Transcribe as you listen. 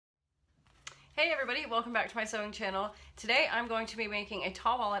Hey everybody, welcome back to my sewing channel. Today I'm going to be making a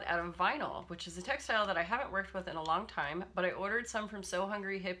tall wallet out of vinyl, which is a textile that I haven't worked with in a long time, but I ordered some from Sew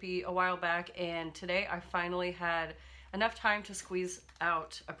Hungry Hippie a while back, and today I finally had enough time to squeeze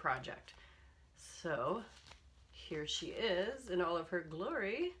out a project. So here she is in all of her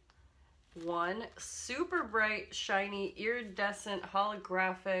glory. One super bright, shiny, iridescent,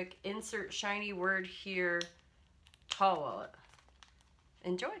 holographic, insert shiny word here, tall wallet.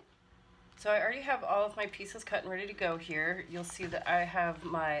 Enjoy. So I already have all of my pieces cut and ready to go here. You'll see that I have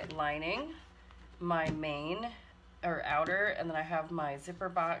my lining, my main or outer, and then I have my zipper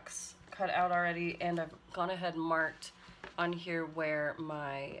box cut out already, and I've gone ahead and marked on here where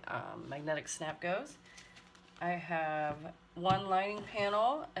my magnetic snap goes. I have one lining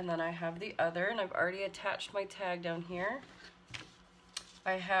panel and then I have the other, and I've already attached my tag down here.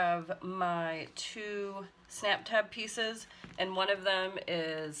 I have my two snap tab pieces, and one of them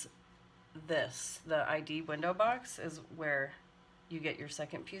is this, the ID window box is where you get your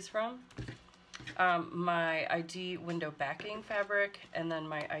second piece from. My ID window backing fabric, and then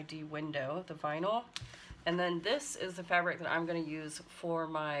my ID window, the vinyl. And then this is the fabric that I'm going to use for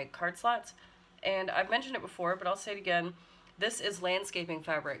my card slots. And I've mentioned it before, but I'll say it again. This is landscaping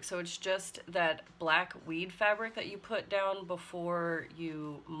fabric, so it's just that black weed fabric that you put down before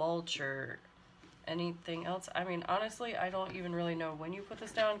you mulch or anything else. I mean, honestly, I don't even really know when you put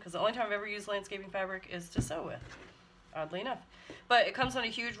this down, because the only time I've ever used landscaping fabric is to sew with, oddly enough. But it comes on a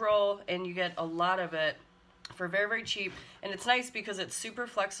huge roll, and you get a lot of it for very, very cheap. And it's nice because it's super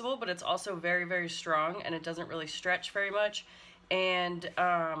flexible, but it's also very, very strong, and it doesn't really stretch very much. And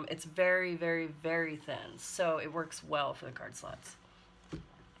it's very, very, very thin, so it works well for the card slots. All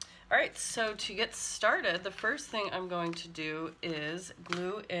right, so to get started, the first thing I'm going to do is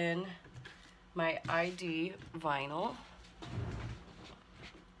glue in my ID vinyl.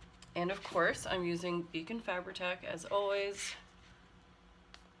 And of course, I'm using Beacon Fabri-Tac as always.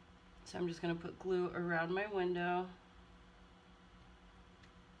 So I'm just going to put glue around my window.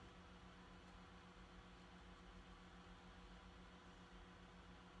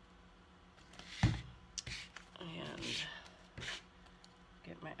 And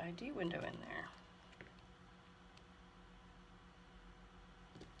get my ID window in there.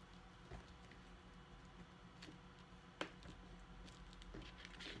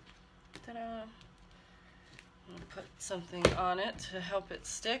 Ta-da! I'm gonna put something on it to help it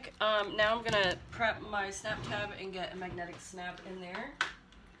stick. Now I'm gonna prep my snap tab and get a magnetic snap in there.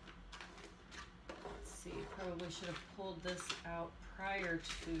 Let's see, probably should have pulled this out prior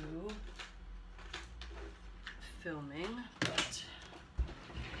to filming, but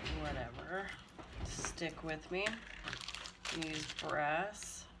whatever. Stick with me. Use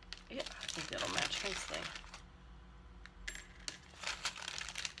brass. Yeah, I think it'll match nicely.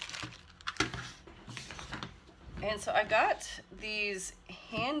 And so I got these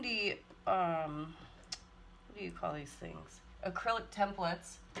handy, what do you call these things? Acrylic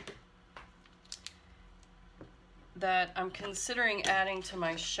templates that I'm considering adding to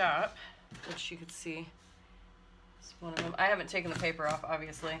my shop, which you could see is one of them. I haven't taken the paper off,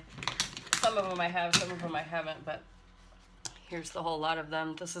 obviously. Some of them I have, some of them I haven't, but here's the whole lot of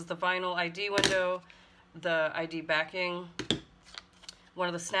them. This is the vinyl ID window, the ID backing, one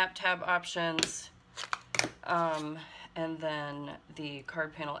of the snap tab options, and then the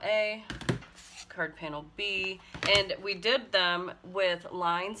card panel A, card panel B, and we did them with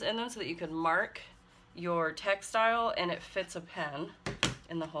lines in them so that you could mark your textile and it fits a pen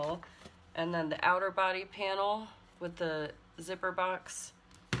in the hole. And then the outer body panel with the zipper box,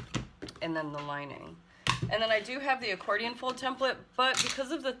 and then the lining. And then I do have the accordion fold template, but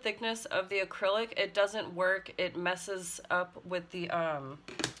because of the thickness of the acrylic, it doesn't work. It messes up with the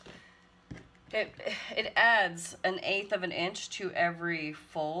it adds 1/8 of an inch to every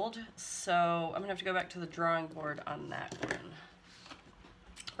fold, so I'm gonna have to go back to the drawing board on that one.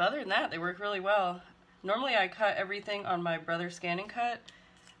 But other than that, they work really well. Normally I cut everything on my Brother Scan & Cut,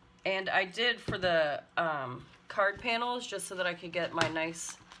 and I did for the card panels just so that I could get my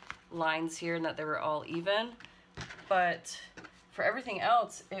nice lines here and that they were all even. But for everything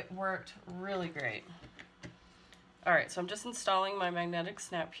else, it worked really great. All right, so I'm just installing my magnetic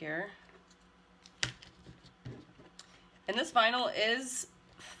snap here. And this vinyl is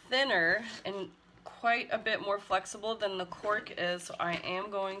thinner and quite a bit more flexible than the cork is, so I am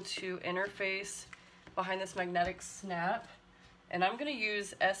going to interface behind this magnetic snap. And I'm going to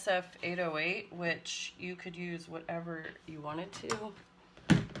use SF808, which you could use whatever you wanted to.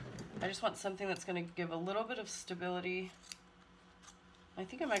 I just want something that's going to give a little bit of stability. I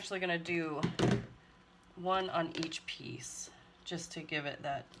think I'm actually going to do one on each piece, just to give it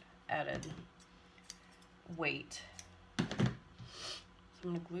that added weight. So I'm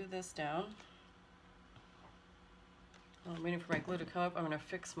going to glue this down. While I'm waiting for my glue to come up, I'm going to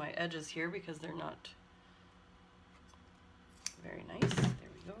fix my edges here because they're not very nice. There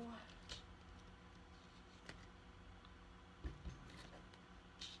we go.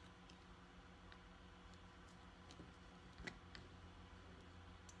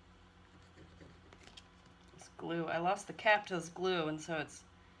 This glue, I lost the cap to this glue, and so it's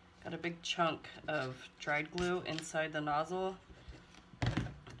got a big chunk of dried glue inside the nozzle.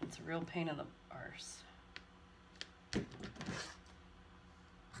 It's a real pain in the arse. There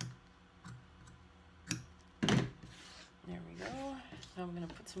we go. Now I'm going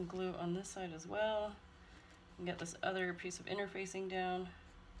to put some glue on this side as well and get this other piece of interfacing down.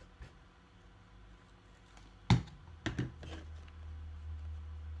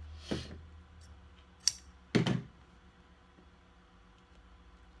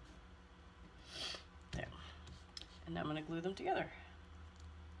 There. And now I'm going to glue them together.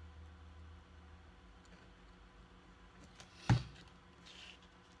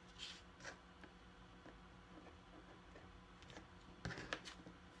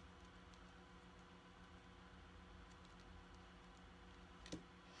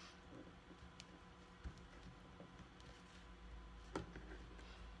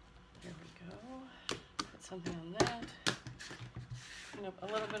 Something on that. Clean up a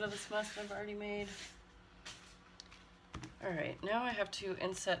little bit of this mess that I've already made. Alright, now I have to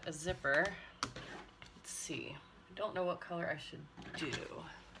inset a zipper. Let's see. I don't know what color I should do.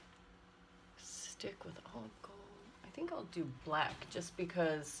 Stick with all gold. I think I'll do black just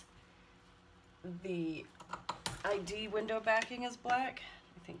because the ID window backing is black.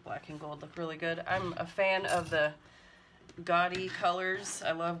 I think black and gold look really good. I'm a fan of the gaudy colors.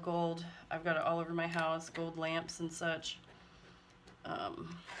 I love gold. I've got it all over my house, gold lamps and such.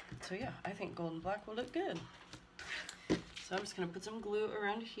 So yeah, I think gold and black will look good. So I'm just going to put some glue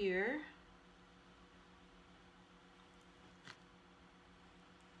around here.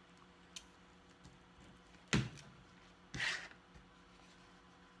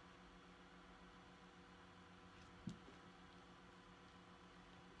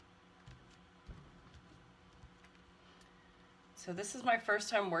 So this is my first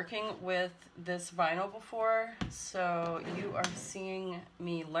time working with this vinyl before, so you are seeing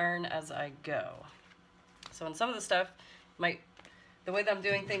me learn as I go. So in some of the stuff, the way that I'm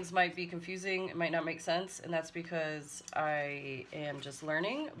doing things might be confusing, it might not make sense, and that's because I am just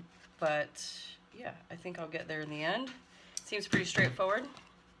learning, but yeah, I think I'll get there in the end. Seems pretty straightforward.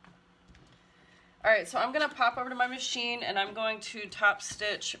 Alright, so I'm going to pop over to my machine and I'm going to top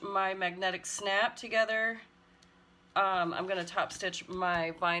stitch my magnetic snap together. I'm going to top stitch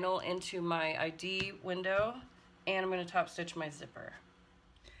my vinyl into my ID window, and I'm going to top stitch my zipper.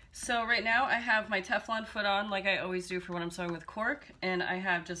 So right now I have my Teflon foot on like I always do for when I'm sewing with cork, and I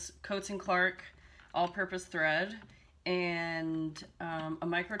have just Coats & Clark all-purpose thread and a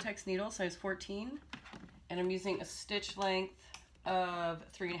Micro-tex needle size 14, and I'm using a stitch length of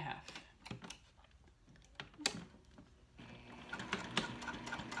 3.5.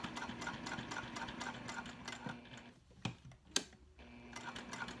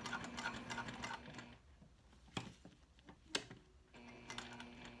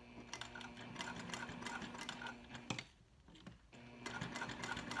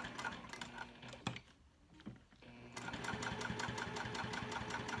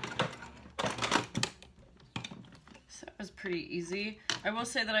 Pretty easy. I will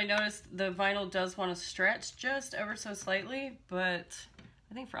say that I noticed the vinyl does want to stretch just ever so slightly, but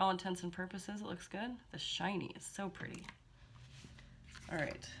I think for all intents and purposes it looks good. The shiny is so pretty.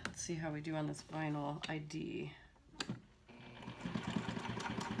 Alright, let's see how we do on this vinyl ID.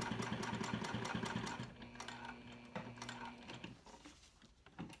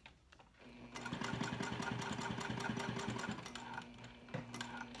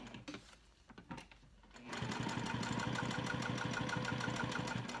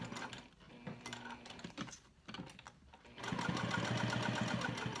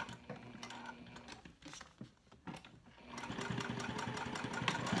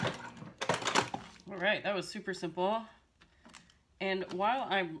 Alright, that was super simple. And while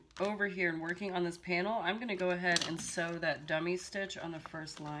I'm over here and working on this panel, I'm going to go ahead and sew that dummy stitch on the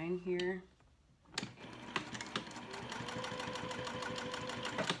first line here.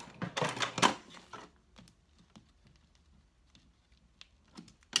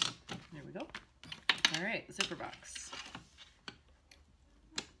 There we go. Alright, zipper box.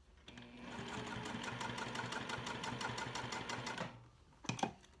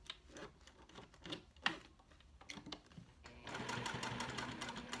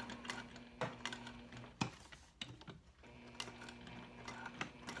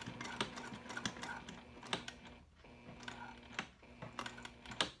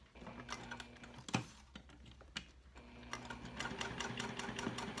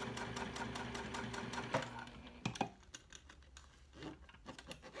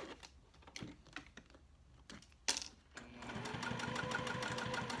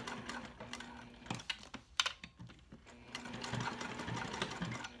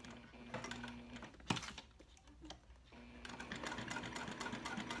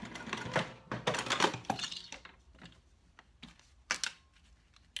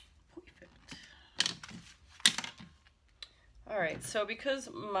 Alright, so because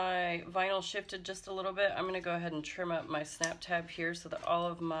my vinyl shifted just a little bit, I'm going to go ahead and trim up my snap tab here so that all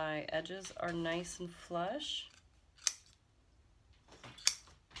of my edges are nice and flush.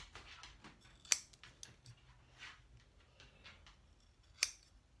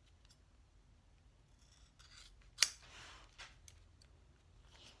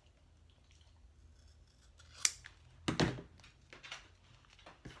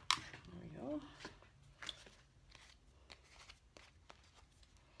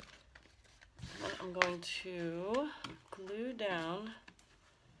 I'm going to glue down,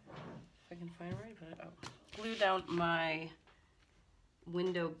 if I can find where I put it, glue down my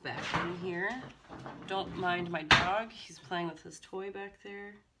window back in here. Don't mind my dog, he's playing with his toy back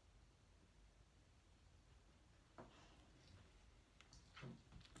there.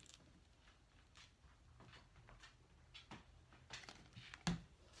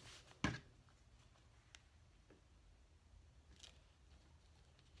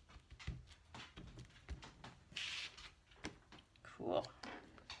 Cool.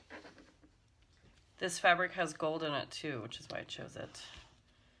 This fabric has gold in it too, which is why I chose it.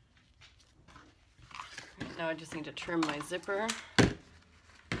 Right, now I just need to trim my zipper.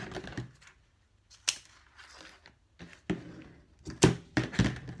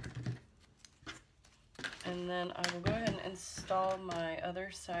 And then I will go ahead and install my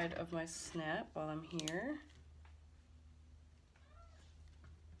other side of my snap while I'm here.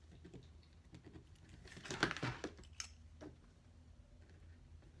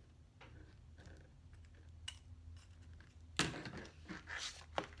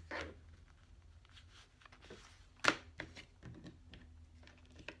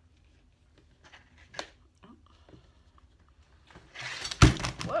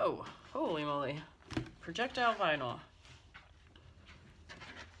 Whoa, holy moly. Projectile vinyl.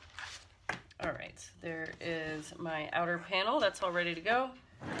 All right, there is my outer panel. That's all ready to go.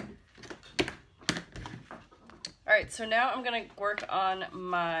 All right, so now I'm gonna work on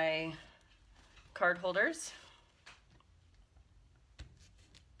my card holders.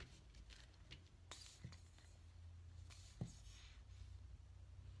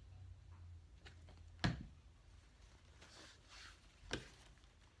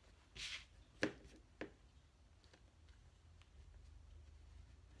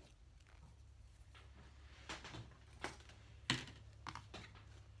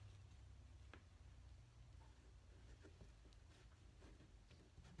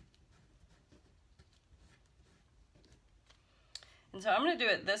 And so I'm going to do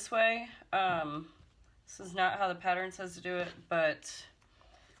it this way. This is not how the pattern says to do it, but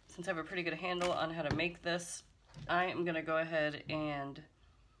since I have a pretty good handle on how to make this, I am going to go ahead and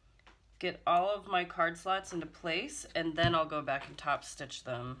get all of my card slots into place, and then I'll go back and top stitch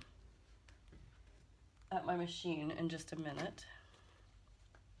them at my machine in just a minute.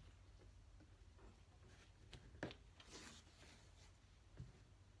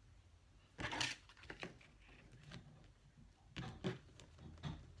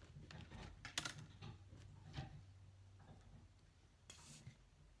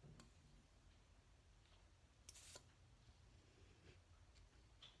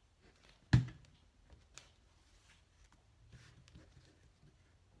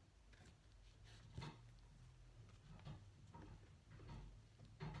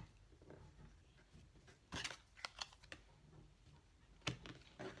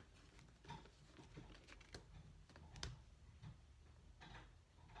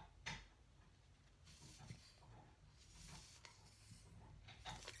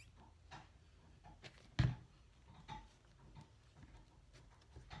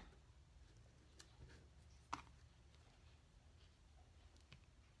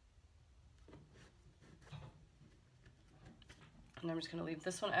 And I'm just going to leave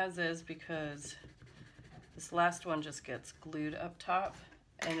this one as is because this last one just gets glued up top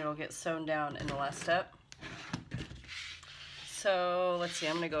and it'll get sewn down in the last step. So let's see,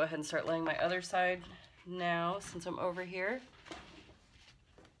 I'm going to go ahead and start laying my other side now since I'm over here.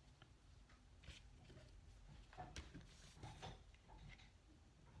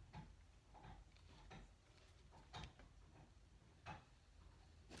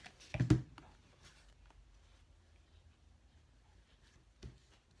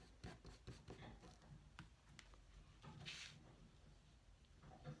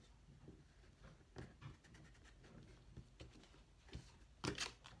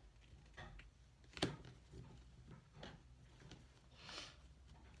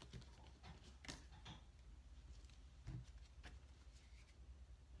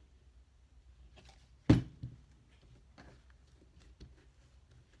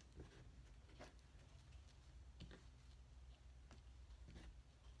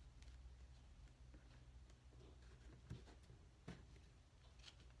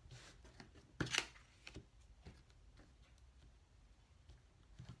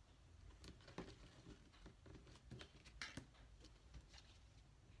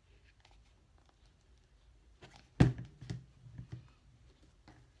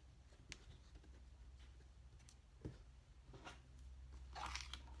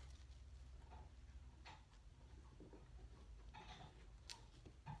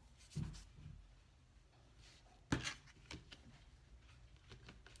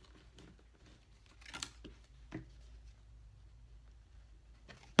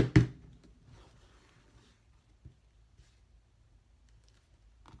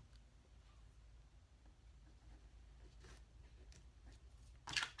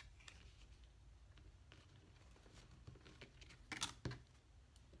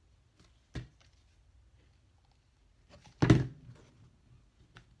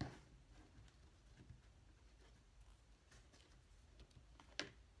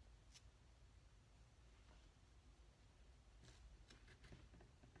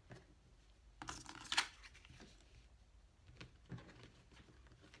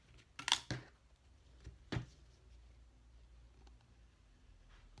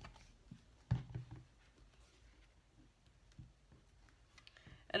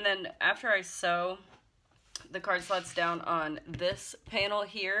 And then after I sew the card slots down on this panel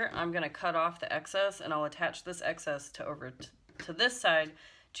here, I'm going to cut off the excess, and I'll attach this excess to over to this side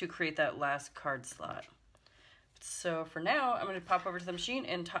to create that last card slot. So for now, I'm going to pop over to the machine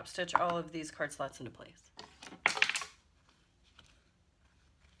and top stitch all of these card slots into place.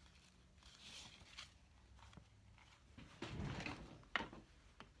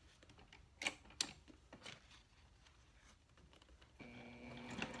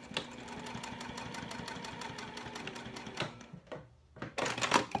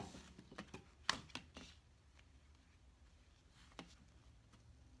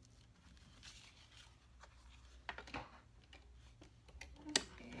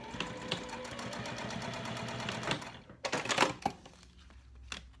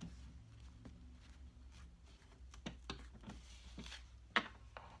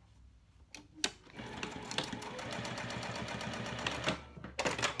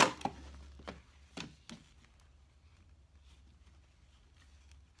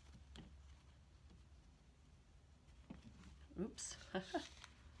 Oops.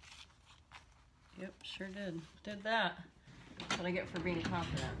 Yep, sure did. Did that. That's what I get for being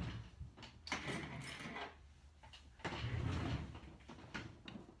confident. I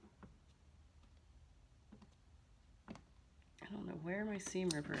don't know where my seam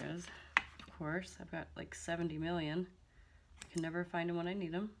ripper is. Of course, I've got like 70 million. I can never find them when I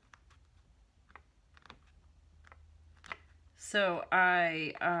need them. So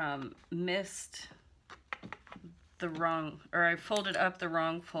I missed the wrong, or I folded up the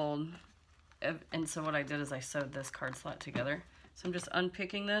wrong fold, and so what I did is I sewed this card slot together. So I'm just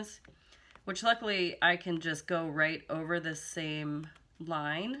unpicking this, which luckily I can just go right over the same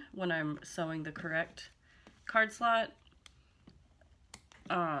line when I'm sewing the correct card slot.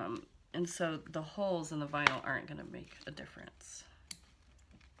 And so the holes in the vinyl aren't going to make a difference,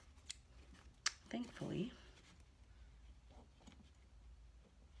 thankfully.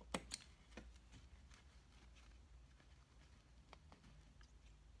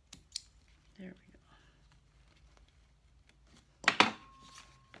 There we go.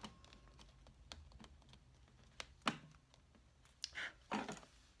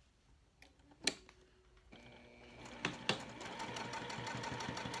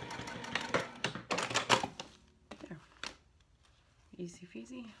 There. Easy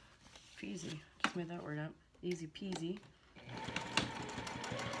peasy. Feezy. Just made that word up. Easy peasy.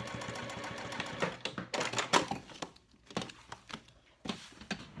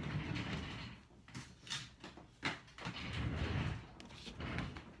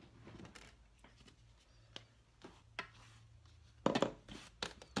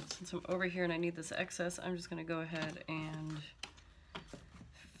 Since I'm over here and I need this excess, I'm just going to go ahead and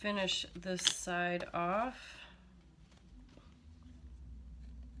finish this side off.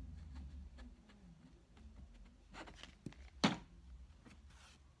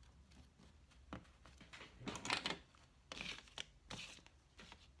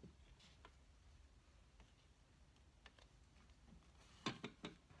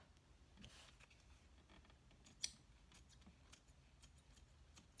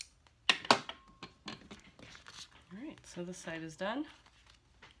 Alright, so this side is done.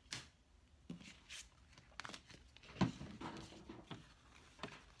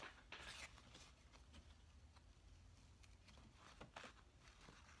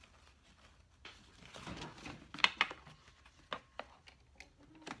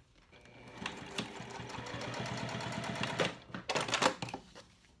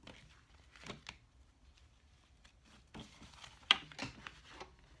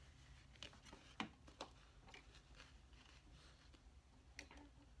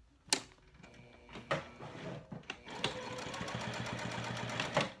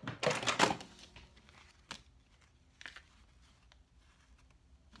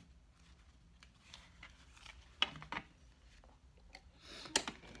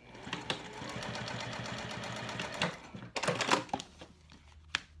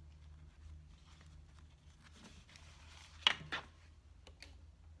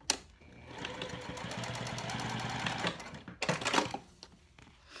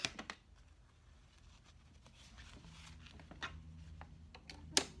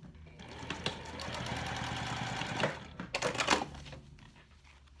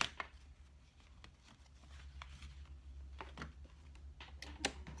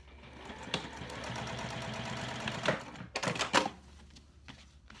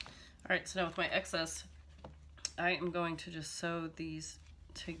 All right, so now with my excess, I am going to just sew these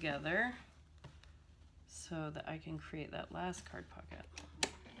together so that I can create that last card pocket.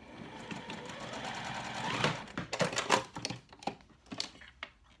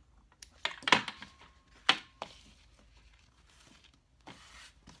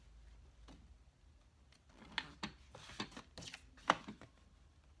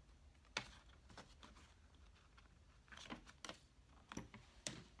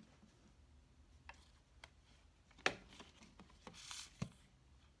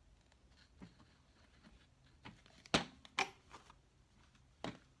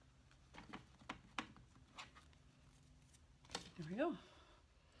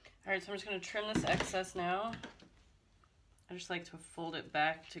 Alright, so I'm just going to trim this excess now. I just like to fold it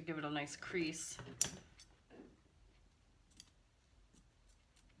back to give it a nice crease.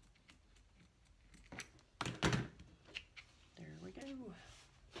 There we go.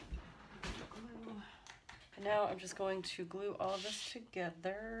 Glue. And now I'm just going to glue all of this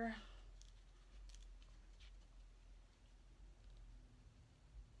together.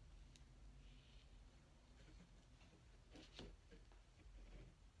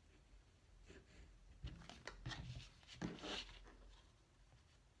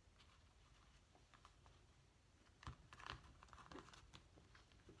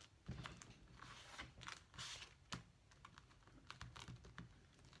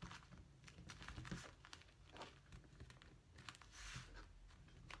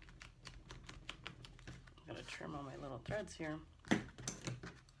 Trim all my little threads here.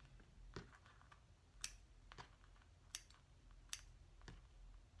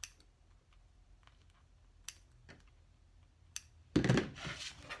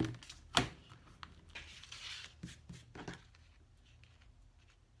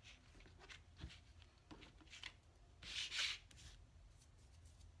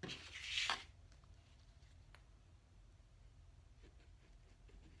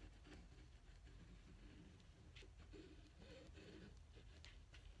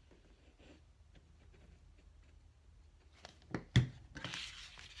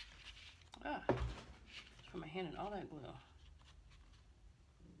 Just put my hand in all that glue.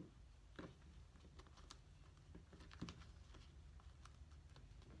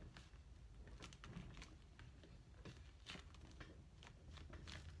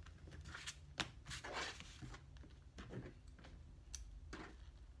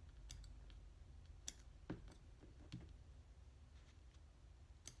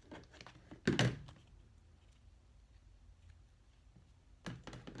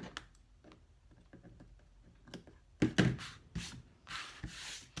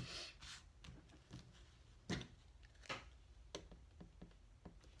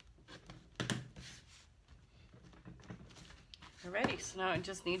 Alrighty, so now I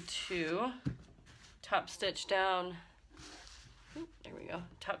just need to top stitch down, there we go,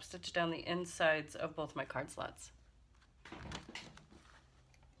 top stitch down the insides of both my card slots.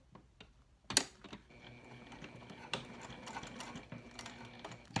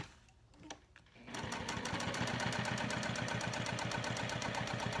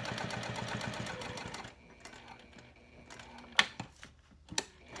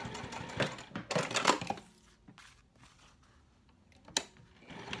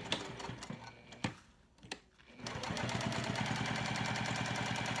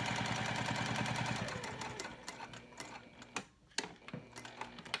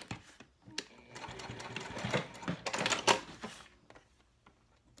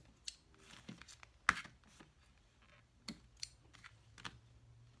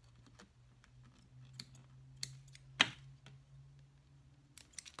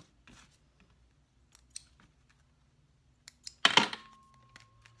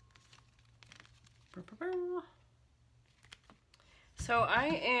 So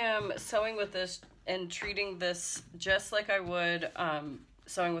I am sewing with this and treating this just like I would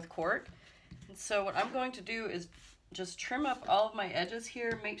sewing with cork. And so what I'm going to do is just trim up all of my edges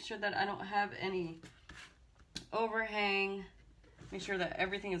here, make sure that I don't have any overhang, make sure that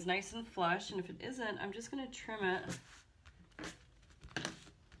everything is nice and flush, and if it isn't, I'm just going to trim it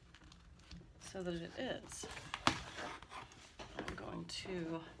so that it is. I'm going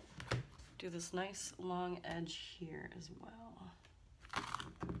to do this nice long edge here as well.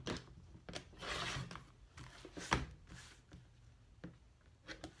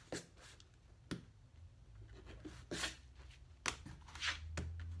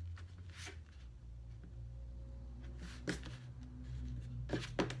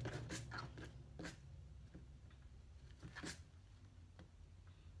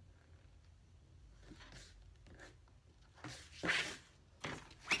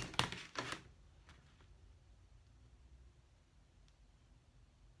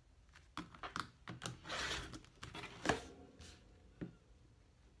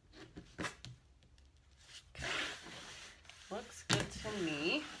 Looks good to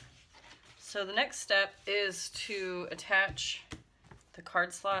me. So the next step is to attach the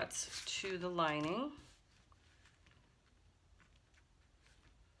card slots to the lining.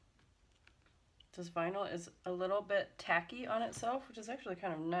 This vinyl is a little bit tacky on itself, which is actually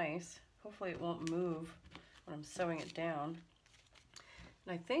kind of nice. Hopefully it won't move when I'm sewing it down.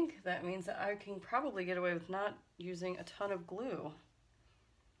 And I think that means that I can probably get away with not using a ton of glue.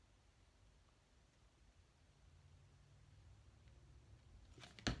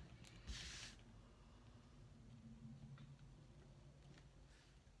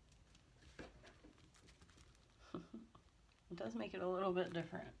 does make it a little bit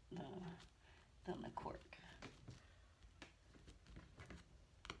different than the cork.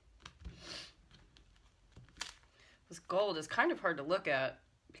 This gold is kind of hard to look at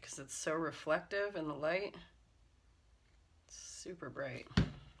because it's so reflective in the light. It's super bright.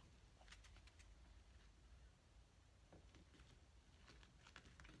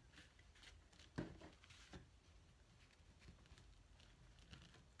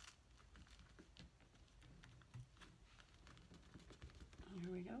 Here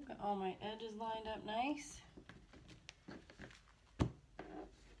we go, got all my edges lined up nice.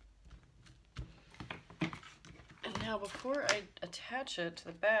 Now before I attach it to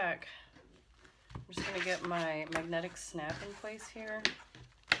the back, I'm just going to get my magnetic snap in place here.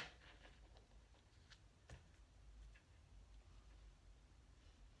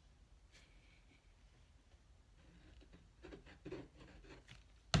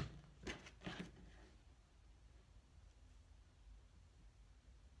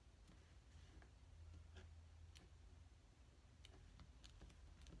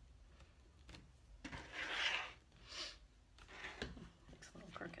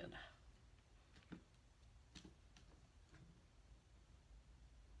 Crooked.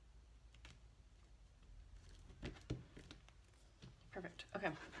 Perfect. Okay.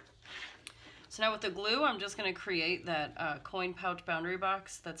 So now with the glue, I'm just going to create that coin pouch boundary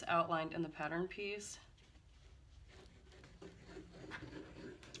box that's outlined in the pattern piece.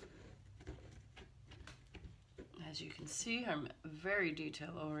 As you can see, I'm very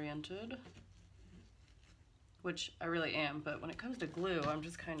detail oriented, which I really am, but when it comes to glue, I'm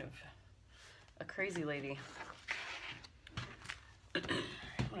just kind of a crazy lady. I'm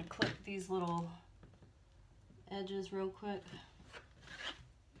gonna clip these little edges real quick.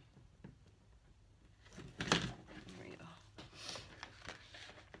 There we go.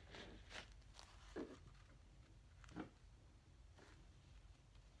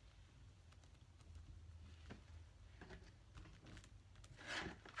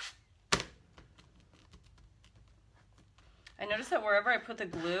 I notice that wherever I put the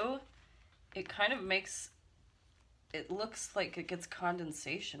glue, it kind of makes, it looks like it gets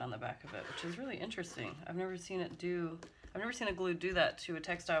condensation on the back of it, which is really interesting. I've never seen a glue do that to a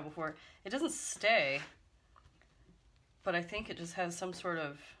textile before. It doesn't stay, but I think it just has some sort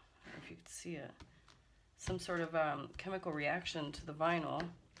of, I don't know if you can see it, some sort of chemical reaction to the vinyl.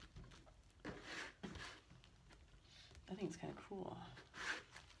 I think it's kind of cool.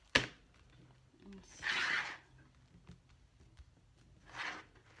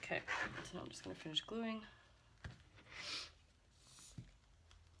 Okay, so now I'm just going to finish gluing.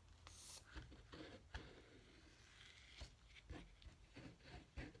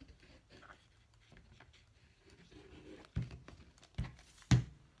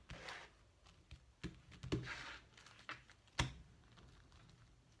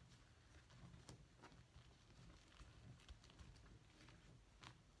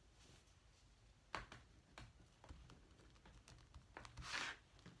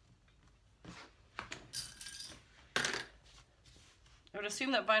 I would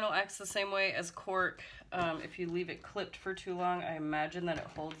assume that vinyl acts the same way as cork. If you leave it clipped for too long, I imagine that it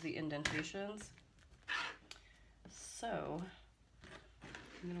holds the indentations. So,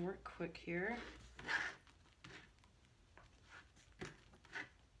 I'm going to work quick here.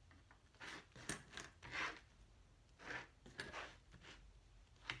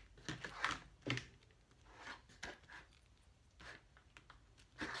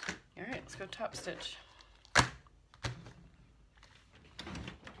 All right, let's go top stitch.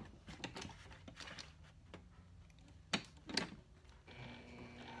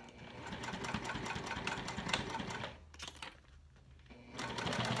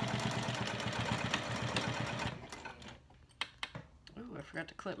 I forgot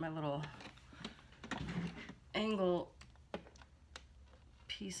to clip my little angle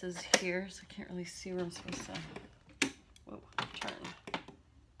pieces here, so I can't really see where I'm supposed to, whoa, turn.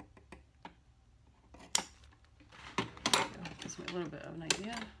 Gives me a little bit of an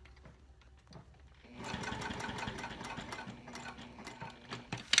idea.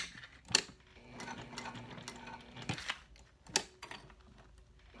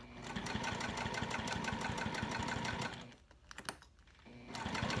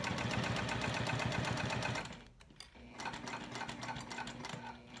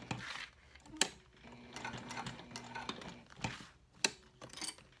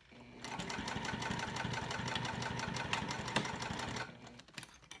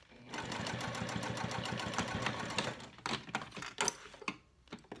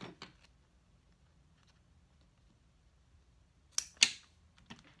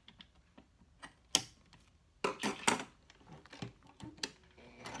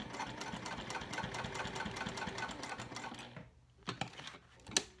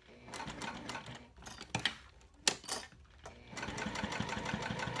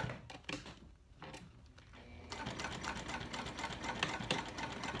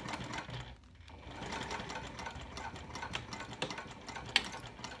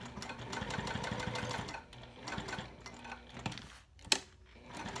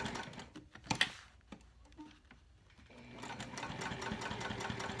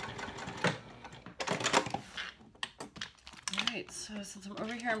 So since I'm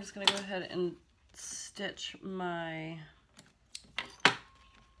over here, I'm just going to go ahead and stitch my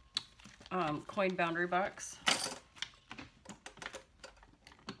coin boundary box.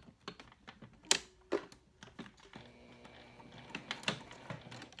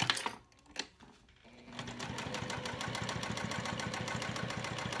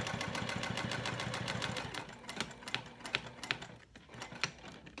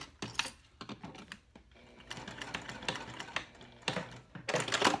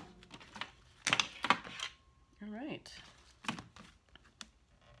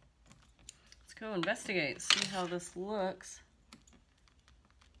 Go investigate, see how this looks.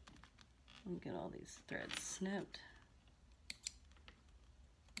 Let me get all these threads snipped.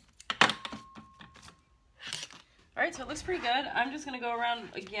 Alright, so it looks pretty good. I'm just going to go around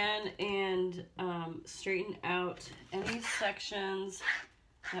again and straighten out any sections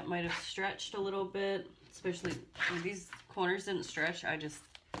that might have stretched a little bit, especially these corners didn't stretch.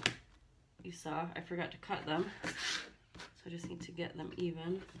 You saw, I forgot to cut them. So I just need to get them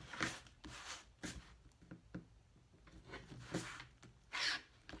even.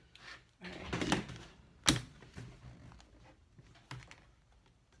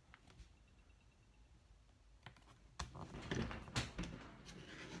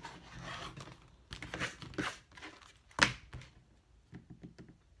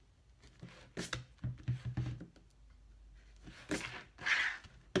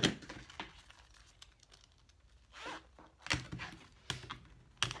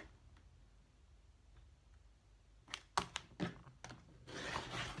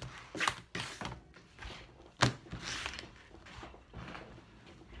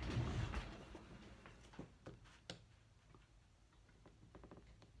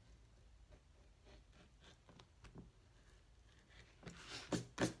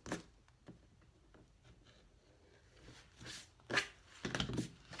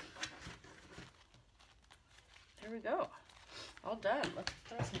 There we go. All done. Let's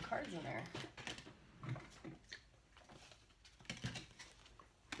throw some cards in there.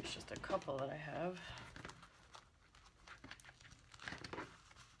 There's just a couple that I have.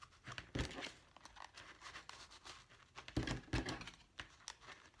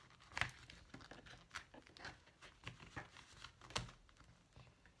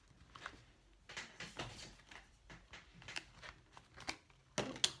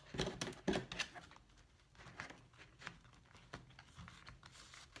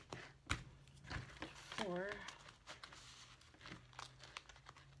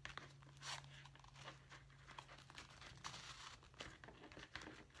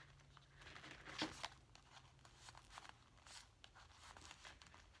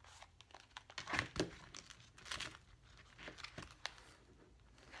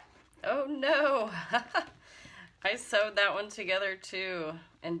 Oh no! I sewed that one together too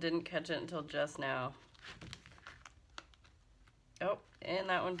and didn't catch it until just now. Oh, and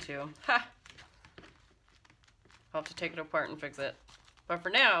that one too. Ha! I'll have to take it apart and fix it. But for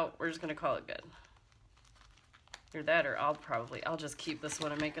now, we're just gonna call it good. Either that or I'll just keep this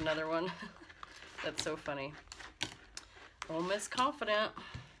one and make another one. That's so funny. Oh, Miss Confident.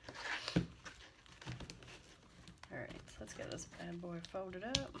 Alright, so let's get this bad boy folded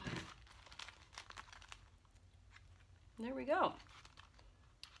up. There we go.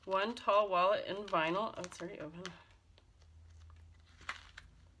 One tall wallet in vinyl. Oh, it's already open.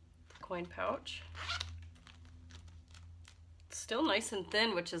 Coin pouch. Still nice and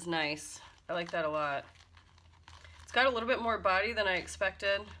thin, which is nice. I like that a lot. It's got a little bit more body than I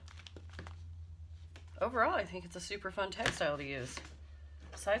expected. Overall, I think it's a super fun textile to use.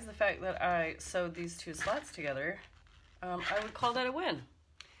 Besides the fact that I sewed these two slots together, I would call that a win.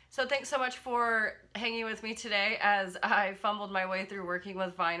 So thanks so much for hanging with me today as I fumbled my way through working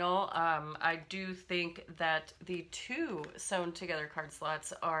with vinyl. I do think that the two sewn together card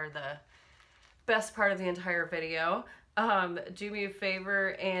slots are the best part of the entire video. Do me a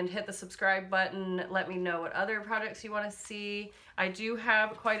favor and hit the subscribe button. Let me know what other products you want to see. I do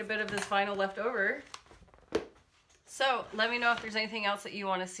have quite a bit of this vinyl left over. So let me know if there's anything else that you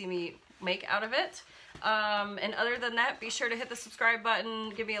want to see me make out of it. And other than that, be sure to hit the subscribe button,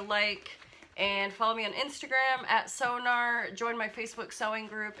 give me a like, and follow me on Instagram at SewGnar. Join my Facebook sewing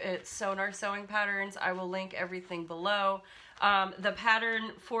group. It's SewGnar Sewing Patterns. I will link everything below. The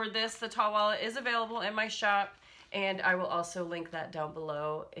pattern for this, the tall wallet, is available in my shop, and I will also link that down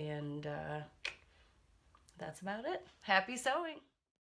below. And that's about it. Happy sewing!